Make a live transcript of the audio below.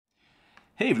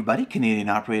Hey everybody, Canadian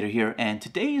Operator here, and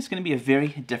today is going to be a very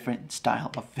different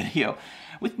style of video.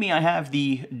 With me I have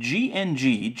the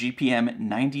G&G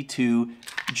GPM92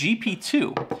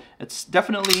 GP2. It's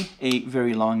definitely a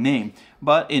very long name,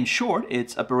 but in short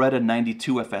it's a Beretta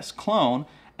 92FS clone,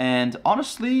 and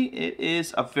honestly it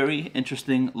is a very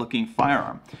interesting looking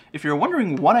firearm. If you're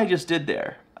wondering what I just did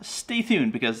there, stay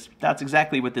tuned because that's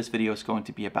exactly what this video is going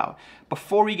to be about.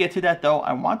 Before we get to that though,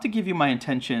 I want to give you my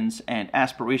intentions and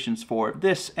aspirations for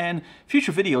this and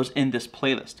future videos in this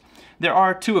playlist. There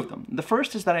are two of them. The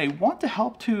first is that I want to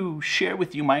help to share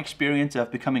with you my experience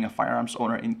of becoming a firearms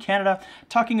owner in Canada,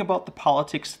 talking about the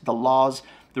politics, the laws,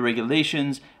 the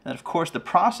regulations, and of course the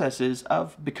processes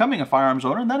of becoming a firearms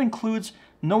owner, and that includes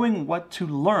knowing what to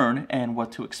learn and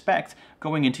what to expect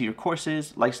going into your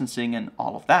courses, licensing, and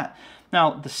all of that.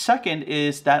 Now, the second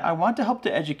is that I want to help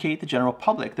to educate the general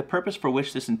public, the purpose for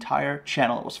which this entire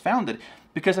channel was founded.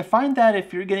 Because I find that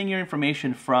if you're getting your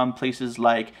information from places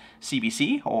like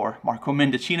CBC or Marco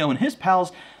Mendicino and his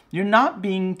pals, you're not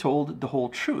being told the whole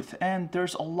truth. And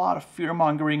there's a lot of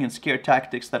fear-mongering and scare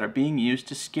tactics that are being used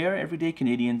to scare everyday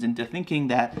Canadians into thinking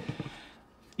that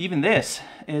even this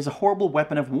is a horrible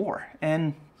weapon of war.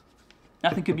 And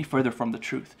nothing could be further from the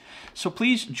truth. So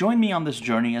please join me on this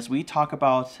journey as we talk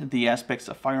about the aspects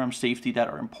of firearm safety that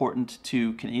are important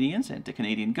to Canadians and to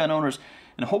Canadian gun owners.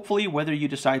 And hopefully, whether you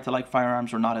decide to like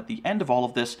firearms or not at the end of all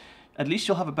of this, at least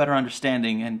you'll have a better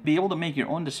understanding and be able to make your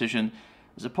own decision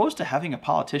as opposed to having a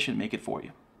politician make it for you.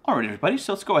 Alright everybody,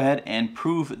 so let's go ahead and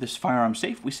prove this firearm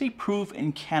safe. We say prove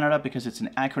in Canada because it's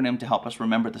an acronym to help us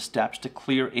remember the steps to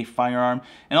clear a firearm,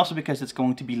 and also because it's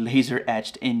going to be laser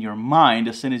etched in your mind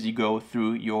as soon as you go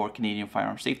through your Canadian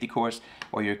firearm safety course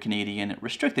or your Canadian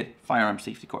restricted firearm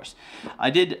safety course.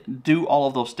 I did do all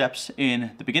of those steps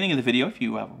in the beginning of the video if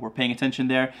you were paying attention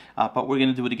there, but we're going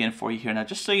to do it again for you here. Now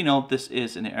just so you know, this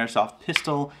is an airsoft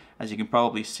pistol. As you can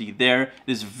probably see there,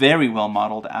 it is very well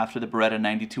modeled after the Beretta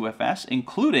 92FS,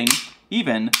 including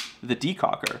even the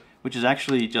decocker, which is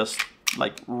actually just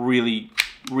like really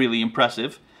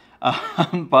impressive.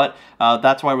 But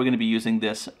that's why we're going to be using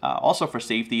this. Also for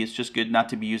safety, it's just good not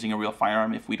to be using a real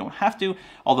firearm if we don't have to,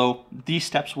 although these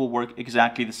steps will work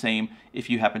exactly the same if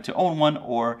you happen to own one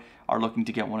or are looking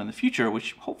to get one in the future,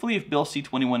 which hopefully if Bill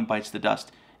C-21 bites the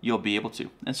dust, you'll be able to.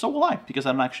 And so will I, because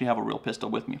I don't actually have a real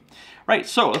pistol with me. Right,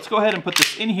 so let's go ahead and put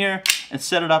this in here and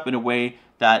set it up in a way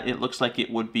that it looks like it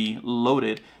would be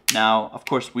loaded. Now, of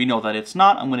course, we know that it's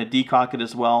not. I'm going to decock it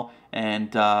as well,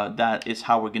 and that is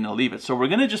how we're going to leave it. So we're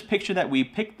going to just picture that we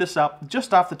picked this up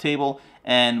just off the table,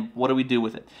 and what do we do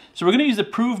with it? So we're going to use the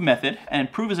prove method,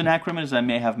 and prove is an acronym, as I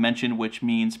may have mentioned, which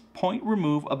means point,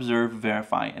 remove, observe,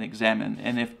 verify, and examine.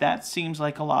 And if that seems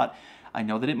like a lot, I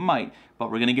know that it might,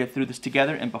 but we're going to get through this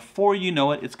together, and before you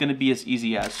know it, it's going to be as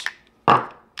easy as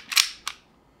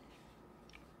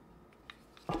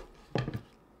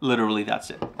literally that's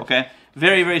it, okay?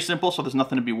 Very simple, so there's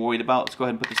nothing to be worried about. Let's go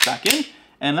ahead and put this back in,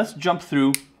 and let's jump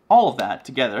through all of that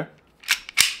together.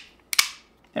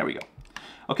 There we go.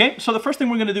 Okay, so the first thing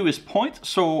we're going to do is point.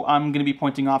 So I'm going to be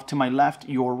pointing off to my left,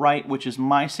 your right, which is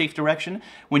my safe direction.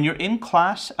 When you're in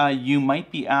class, you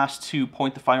might be asked to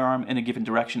point the firearm in a given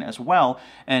direction as well.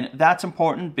 And that's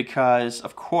important because,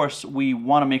 of course, we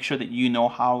want to make sure that you know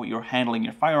how you're handling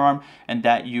your firearm and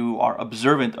that you are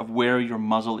observant of where your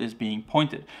muzzle is being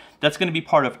pointed. That's going to be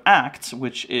part of ACTS,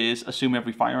 which is assume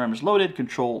every firearm is loaded,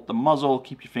 control the muzzle,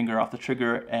 keep your finger off the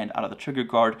trigger and out of the trigger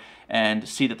guard, and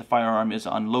see that the firearm is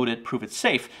unloaded, prove it's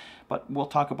safe. But we'll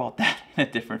talk about that in a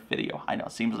different video. I know,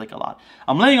 it seems like a lot.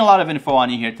 I'm laying a lot of info on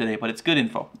you here today, but it's good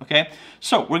info, okay?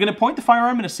 So we're going to point the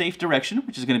firearm in a safe direction,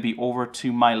 which is going to be over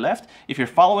to my left. If you're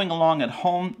following along at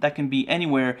home, that can be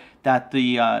anywhere that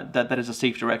that is a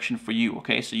safe direction for you,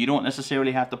 okay? So you don't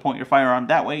necessarily have to point your firearm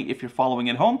that way if you're following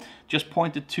at home. Just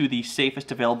point it to the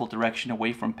safest available direction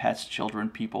away from pets, children,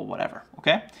 people, whatever,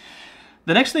 okay?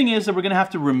 The next thing is that we're going to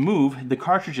have to remove the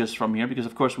cartridges from here because,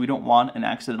 of course, we don't want an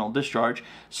accidental discharge.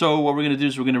 So what we're going to do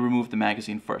is we're going to remove the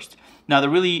magazine first. Now, the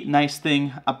really nice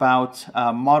thing about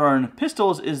modern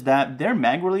pistols is that their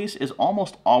mag release is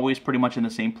almost always pretty much in the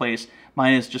same place.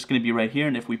 Mine is just going to be right here,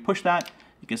 and if we push that,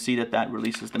 you can see that that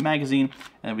releases the magazine,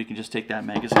 and we can just take that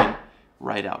magazine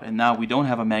right out. And now we don't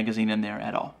have a magazine in there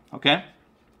at all, okay?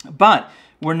 But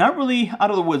we're not really out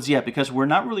of the woods yet because we're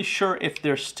not really sure if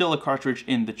there's still a cartridge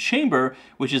in the chamber,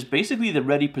 which is basically the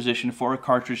ready position for a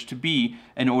cartridge to be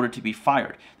in order to be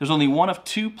fired. There's only one of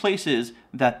two places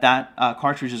that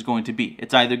cartridge is going to be.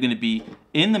 It's either going to be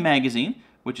in the magazine,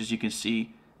 which as you can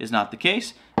see is not the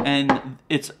case, and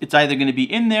it's either going to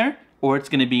be in there or it's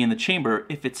going to be in the chamber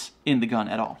if it's in the gun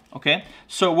at all, okay?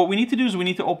 So what we need to do is we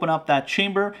need to open up that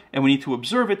chamber and we need to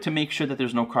observe it to make sure that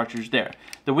there's no cartridge there.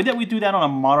 The way that we do that on a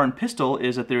modern pistol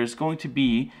is that there is going to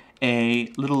be a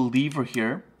little lever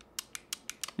here.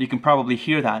 You can probably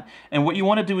hear that. And what you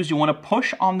want to do is you want to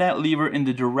push on that lever in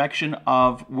the direction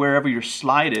of wherever your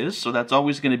slide is. So that's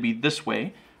always going to be this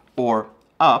way or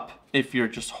up. If you're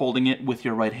just holding it with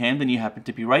your right hand and you happen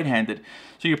to be right-handed.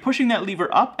 So you're pushing that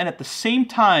lever up, and at the same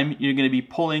time, you're going to be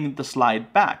pulling the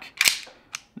slide back.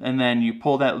 And then you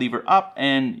pull that lever up,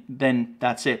 and then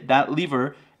that's it. That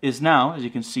lever is now, as you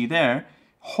can see there,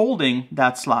 holding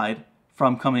that slide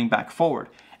from coming back forward.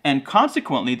 And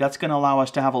consequently, that's going to allow us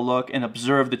to have a look and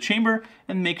observe the chamber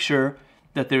and make sure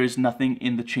that there is nothing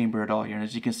in the chamber at all here. And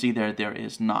as you can see there, there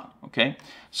is not, okay?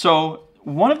 So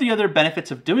one of the other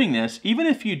benefits of doing this, even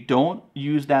if you don't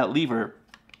use that lever,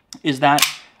 is that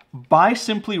by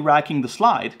simply racking the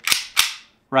slide,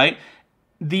 right,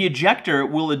 the ejector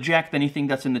will eject anything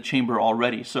that's in the chamber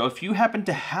already. So if you happen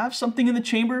to have something in the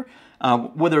chamber,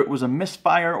 whether it was a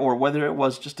misfire or whether it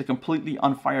was just a completely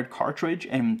unfired cartridge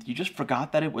and you just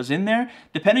forgot that it was in there,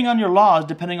 depending on your laws,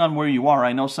 depending on where you are.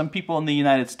 I know some people in the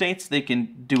United States, they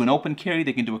can do an open carry,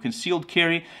 they can do a concealed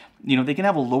carry. You know, they can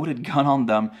have a loaded gun on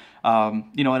them,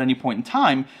 you know, at any point in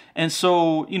time. And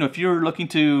so, you know, if you're looking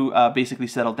to basically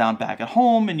settle down back at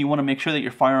home and you want to make sure that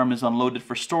your firearm is unloaded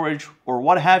for storage or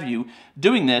what have you,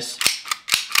 doing this,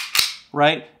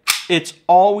 right, it's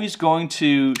always going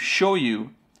to show you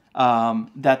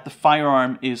that the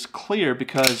firearm is clear,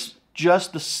 because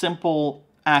just the simple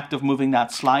act of moving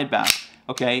that slide back,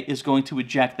 okay, is going to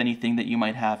eject anything that you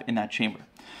might have in that chamber.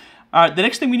 The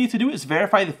next thing we need to do is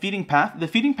verify the feeding path. The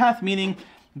feeding path meaning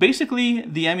basically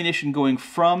the ammunition going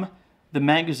from the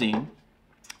magazine,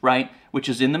 right, which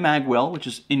is in the mag well, which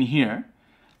is in here,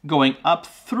 going up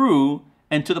through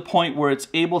and to the point where it's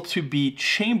able to be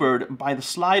chambered by the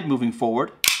slide moving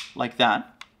forward, like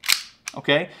that,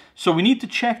 okay? So we need to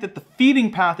check that the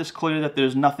feeding path is clear, that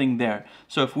there's nothing there.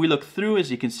 So if we look through, as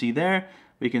you can see there,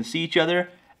 we can see each other,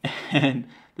 and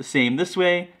the same this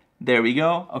way. There we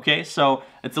go. Okay, so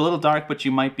it's a little dark, but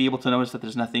you might be able to notice that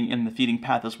there's nothing in the feeding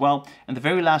path as well. And the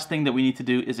very last thing that we need to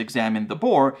do is examine the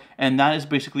bore, and that is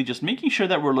basically just making sure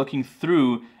that we're looking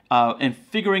through and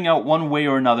figuring out one way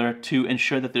or another to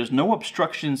ensure that there's no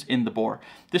obstructions in the bore.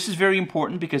 This is very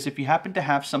important because if you happen to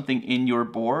have something in your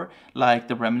bore, like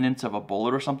the remnants of a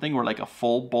bullet or something, or like a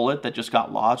full bullet that just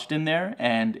got lodged in there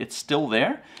and it's still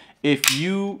there, if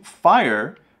you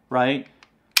fire, right,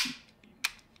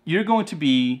 you're going to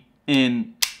be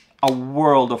in a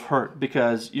world of hurt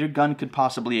because your gun could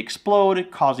possibly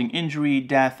explode, causing injury,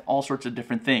 death, all sorts of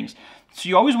different things. So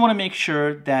you always want to make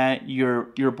sure that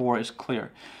your bore is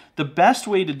clear. The best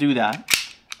way to do that,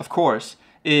 of course,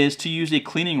 is to use a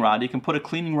cleaning rod. You can put a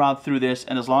cleaning rod through this,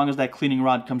 and as long as that cleaning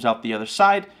rod comes out the other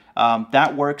side,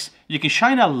 that works. You can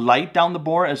shine a light down the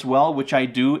bore as well, which I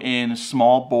do in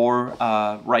small bore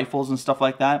rifles and stuff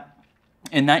like that.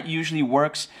 And that usually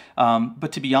works,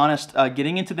 but to be honest,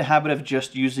 getting into the habit of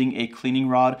just using a cleaning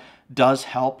rod does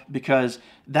help, because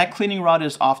that cleaning rod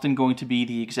is often going to be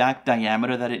the exact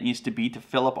diameter that it needs to be to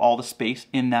fill up all the space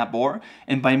in that bore.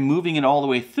 And by moving it all the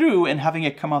way through and having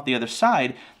it come out the other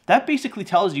side, that basically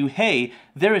tells you, hey,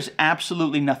 there is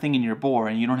absolutely nothing in your bore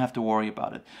and you don't have to worry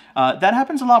about it. That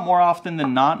happens a lot more often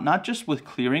than not just with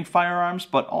clearing firearms,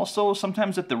 but also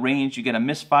sometimes at the range you get a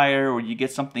misfire or you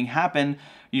get something happen,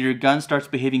 your gun starts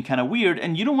behaving kind of weird,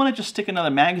 and you don't want to just stick another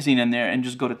magazine in there and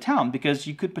just go to town, because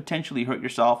you could potentially hurt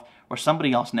yourself or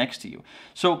somebody else next to you.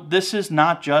 So this is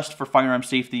not just for firearm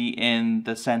safety in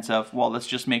the sense of, well, let's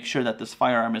just make sure that this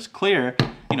firearm is clear,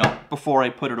 you know, before I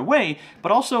put it away,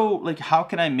 but also, like, how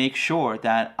can I make sure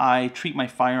that I treat my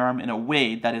firearm in a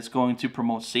way that is going to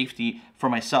promote safety for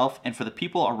myself and for the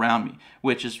people around me,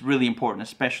 which is really important,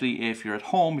 especially if you're at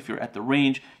home, if you're at the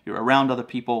range, you're around other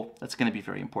people. That's going to be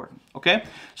very important, okay?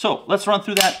 So let's run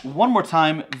through that one more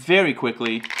time very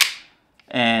quickly,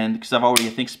 and because I've already,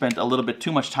 I think, spent a little bit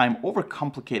too much time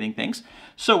overcomplicating things.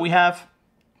 So we have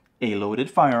a loaded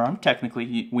firearm.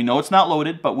 Technically, we know it's not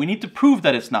loaded, but we need to prove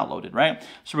that it's not loaded, right?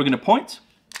 So we're going to point,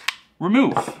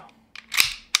 remove,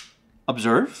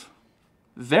 observe,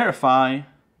 verify,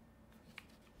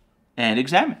 and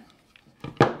examine.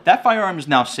 That firearm is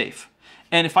now safe.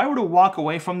 And if I were to walk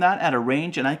away from that at a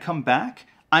range and I come back,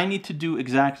 I need to do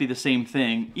exactly the same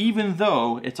thing, even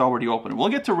though it's already open. We'll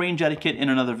get to range etiquette in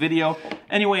another video.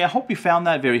 Anyway, I hope you found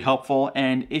that very helpful,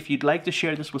 and if you'd like to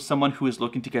share this with someone who is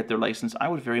looking to get their license, I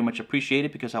would very much appreciate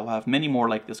it, because I will have many more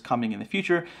like this coming in the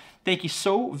future. Thank you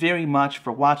so very much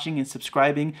for watching and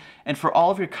subscribing, and for all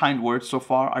of your kind words so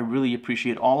far. I really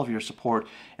appreciate all of your support,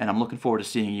 and I'm looking forward to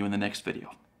seeing you in the next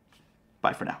video.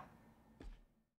 Bye for now.